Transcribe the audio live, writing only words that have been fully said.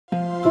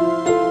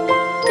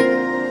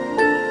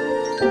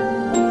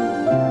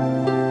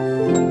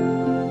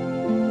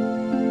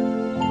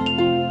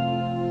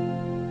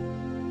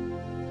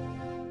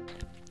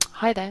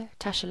Hi there,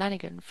 Tasha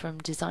Lanigan from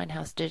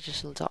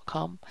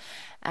designhousedigital.com,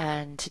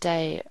 and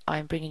today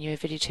I'm bringing you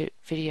a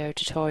video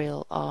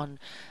tutorial on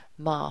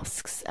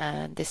masks,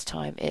 and this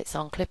time it's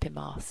on clipping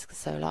masks.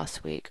 So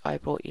last week I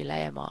brought you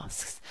layer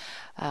masks.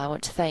 I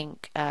want to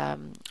thank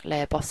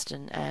Layer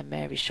Boston and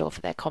Mary Shaw for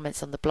their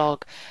comments on the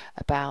blog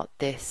about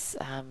this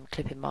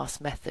clipping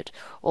mask method,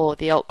 or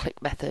the alt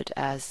click method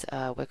as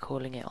we're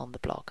calling it on the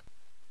blog.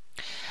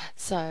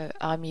 So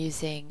I'm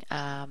using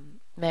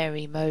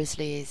Mary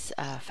Mosley's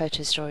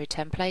photo story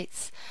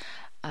templates,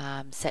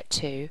 set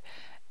 2,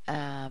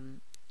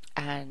 and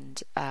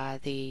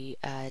the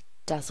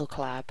Dazzle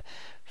collab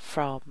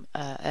from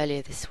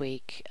earlier this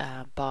week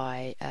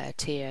by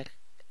Tia,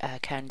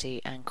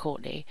 Candy and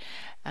Courtney,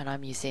 and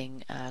I'm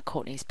using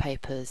Courtney's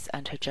papers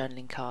and her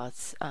journaling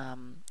cards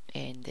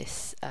in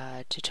this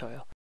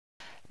tutorial.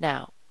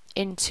 Now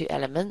into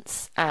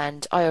Elements,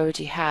 and I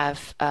already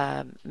have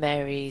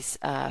Mary's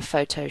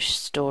photo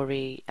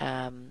story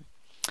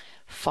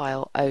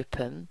file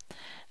open,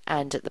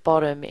 and at the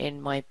bottom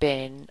in my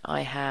bin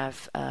I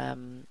have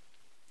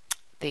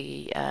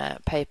the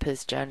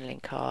papers,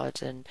 journaling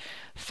card and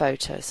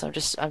photos. So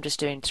I'm just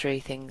doing 3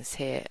 things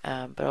here,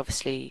 but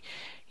obviously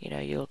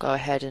you'll go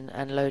ahead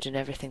and load in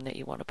everything that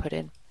you want to put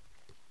in.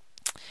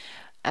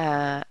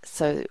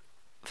 So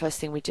first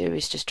thing we do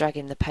is just drag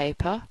in the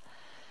paper,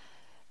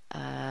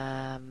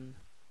 and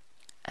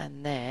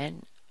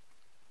then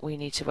we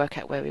need to work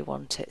out where we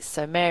want it.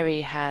 So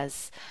Mary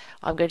has,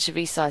 I'm going to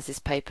resize this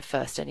paper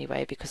first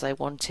anyway, because I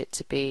want it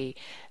to be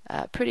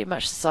pretty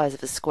much the size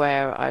of a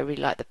square. I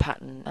really like the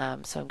pattern,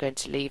 so I'm going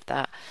to leave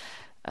that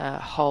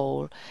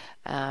whole,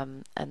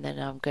 and then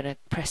I'm going to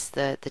press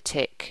the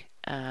tick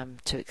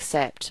to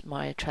accept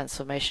my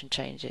transformation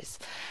changes.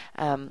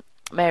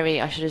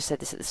 Mary, I should have said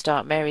this at the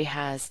start, Mary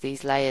has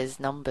these layers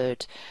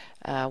numbered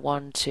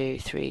 1, 2,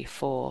 3,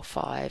 4,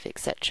 5,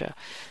 etc.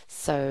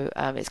 So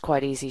it's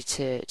quite easy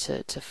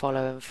to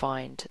follow and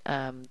find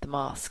the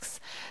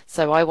masks.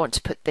 So I want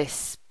to put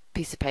this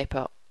piece of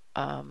paper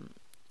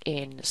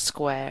in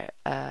square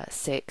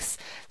 6.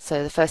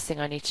 So the first thing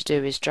I need to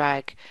do is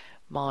drag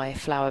my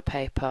flower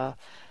paper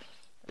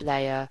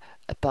layer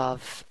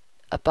above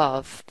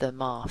the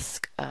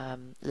mask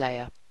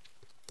layer.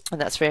 And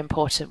that's very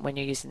important when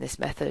you're using this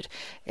method,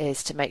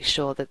 is to make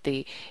sure that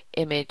the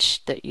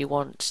image that you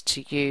want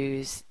to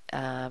use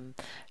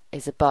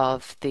is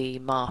above the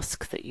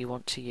mask that you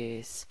want to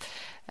use.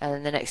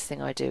 And the next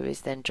thing I do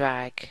is then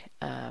drag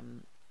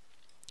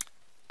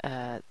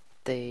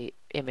the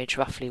image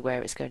roughly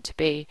where it's going to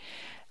be.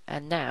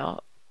 And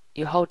now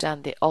you hold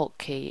down the Alt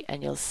key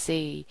and you'll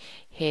see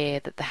here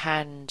that the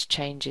hand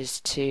changes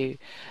to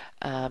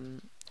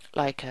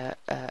like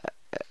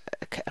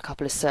a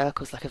couple of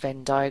circles, like a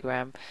Venn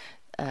diagram,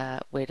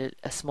 with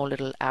a small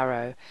little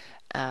arrow,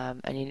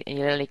 and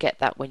you only get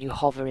that when you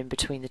hover in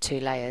between the 2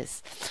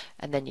 layers,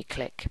 and then you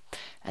click,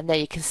 and there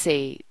you can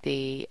see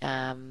the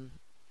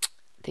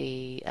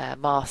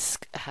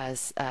mask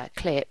has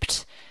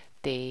clipped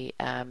the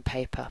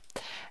paper.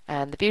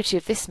 And the beauty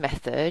of this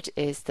method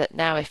is that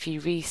now if you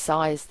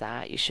resize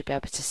that, you should be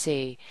able to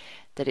see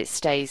that it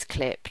stays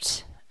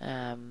clipped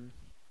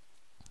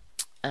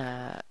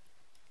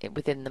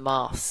within the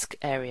mask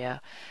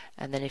area,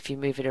 and then if you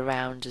move it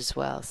around as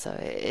well. So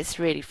it's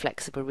really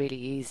flexible, really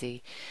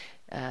easy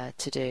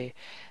to do.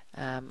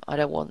 I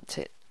don't want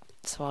it,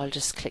 so I'll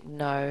just click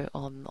no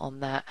on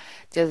that.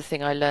 The other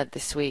thing I learned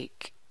this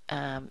week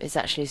is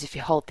if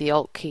you hold the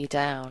Alt key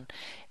down,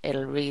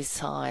 it'll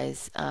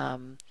resize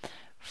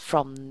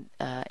from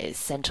its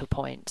center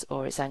point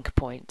or its anchor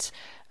point,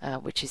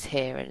 which is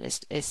here, and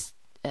it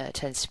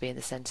tends to be in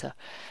the center,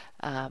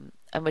 and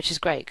which is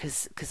great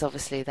because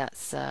obviously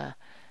that's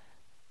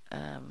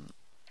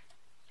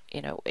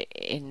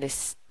in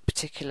this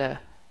particular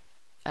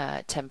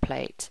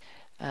template,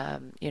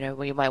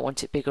 where you might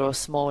want it bigger or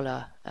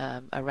smaller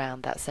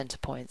around that center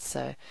point.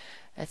 So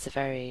it's a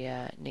very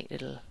neat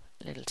little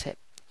tip.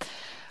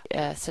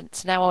 So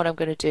now what I'm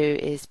going to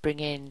do is bring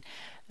in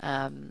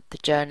the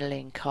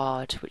journaling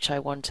card, which I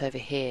want over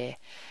here,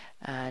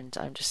 and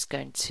I'm just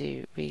going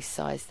to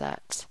resize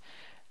that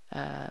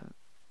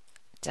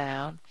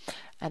down,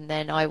 and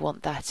then I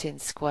want that in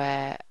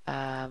square.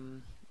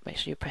 Make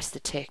sure you press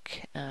the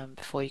tick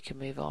before you can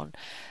move on.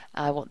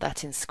 I want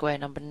that in square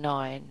number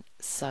 9,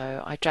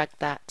 so I drag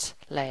that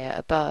layer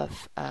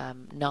above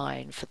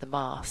 9 for the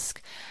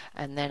mask,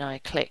 and then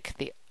I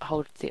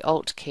hold the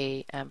Alt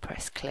key and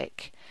press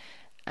click,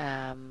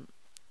 and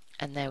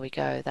there we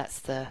go.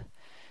 That's the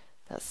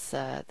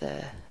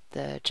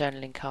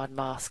journaling card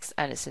masks,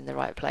 and it's in the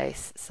right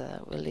place,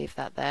 so we'll leave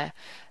that there.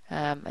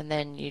 And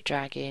then you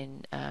drag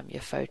in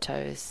your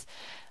photos.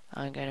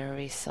 I'm going to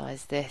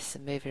resize this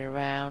and move it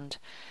around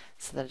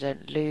so that I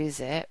don't lose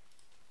it,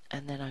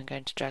 and then I'm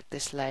going to drag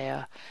this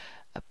layer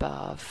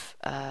above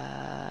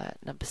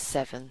number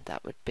 7,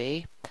 that would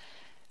be.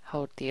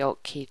 Hold the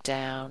Alt key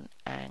down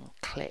and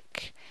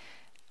click,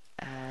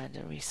 and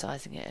I'm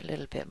resizing it a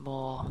little bit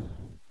more,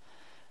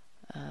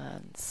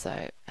 and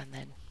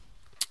then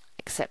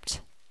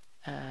accept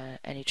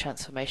any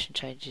transformation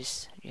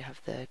changes, you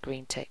have the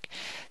green tick.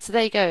 So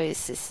there you go.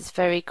 This is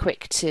very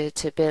quick to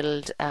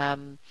build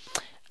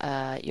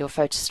your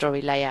photo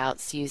story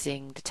layouts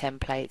using the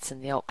templates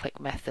and the alt-click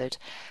method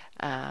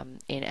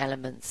in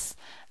Elements.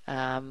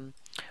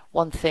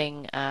 One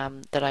thing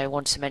that I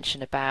want to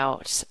mention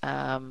about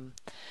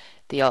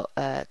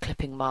the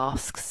clipping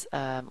masks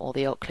or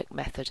the alt-click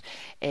method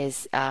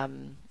is,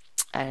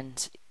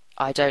 and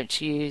I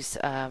don't use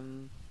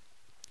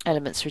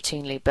Elements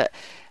routinely, but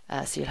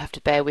so you'll have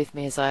to bear with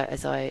me as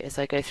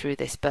I go through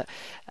this. But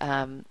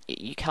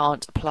you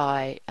can't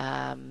apply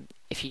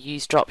if you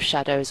use drop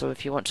shadows, or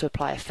if you want to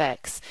apply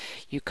effects,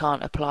 you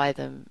can't apply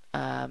them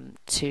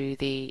to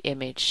the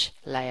image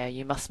layer.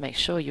 You must make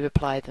sure you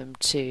apply them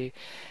to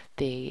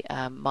the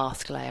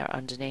mask layer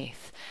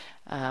underneath.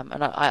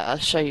 And I'll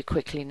show you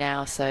quickly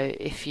now. So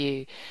if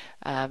you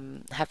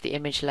have the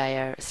image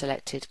layer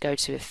selected, go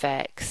to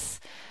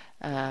Effects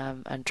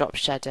and Drop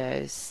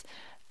Shadows,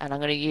 and I'm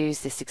going to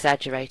use this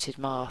exaggerated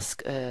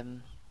mask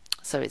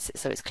so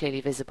it's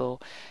clearly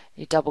visible.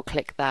 You double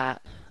click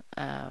that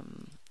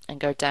and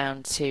go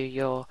down to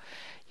your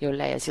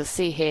layers. You'll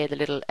see here the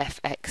little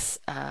FX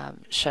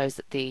shows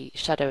that the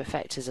shadow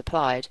effect is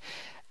applied,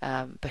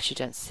 but you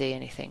don't see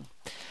anything.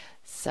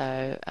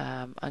 So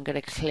I'm going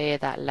to clear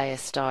that layer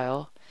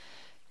style,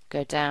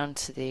 go down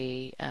to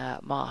the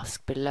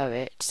mask below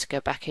it, go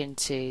back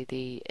into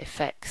the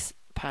effects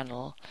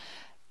panel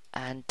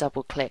and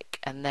double click,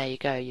 and there you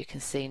go. You can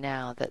see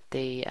now that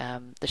the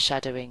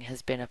shadowing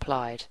has been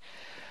applied.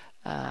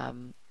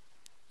 And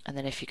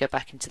then if you go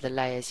back into the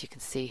layers, you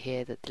can see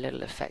here that the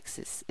little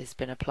effects has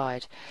been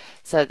applied.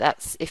 So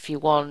that's if you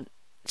want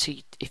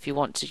to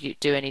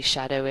do any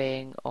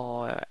shadowing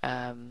or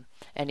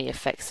any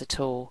effects at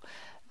all.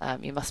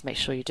 You must make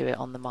sure you do it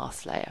on the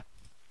mask layer.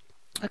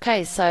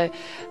 Okay, so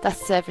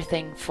that's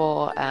everything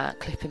for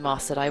clipping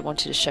masks that I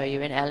wanted to show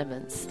you in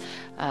Elements.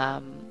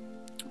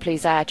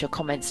 Please add your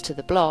comments to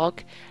the blog,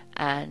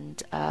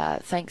 and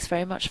thanks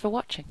very much for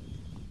watching.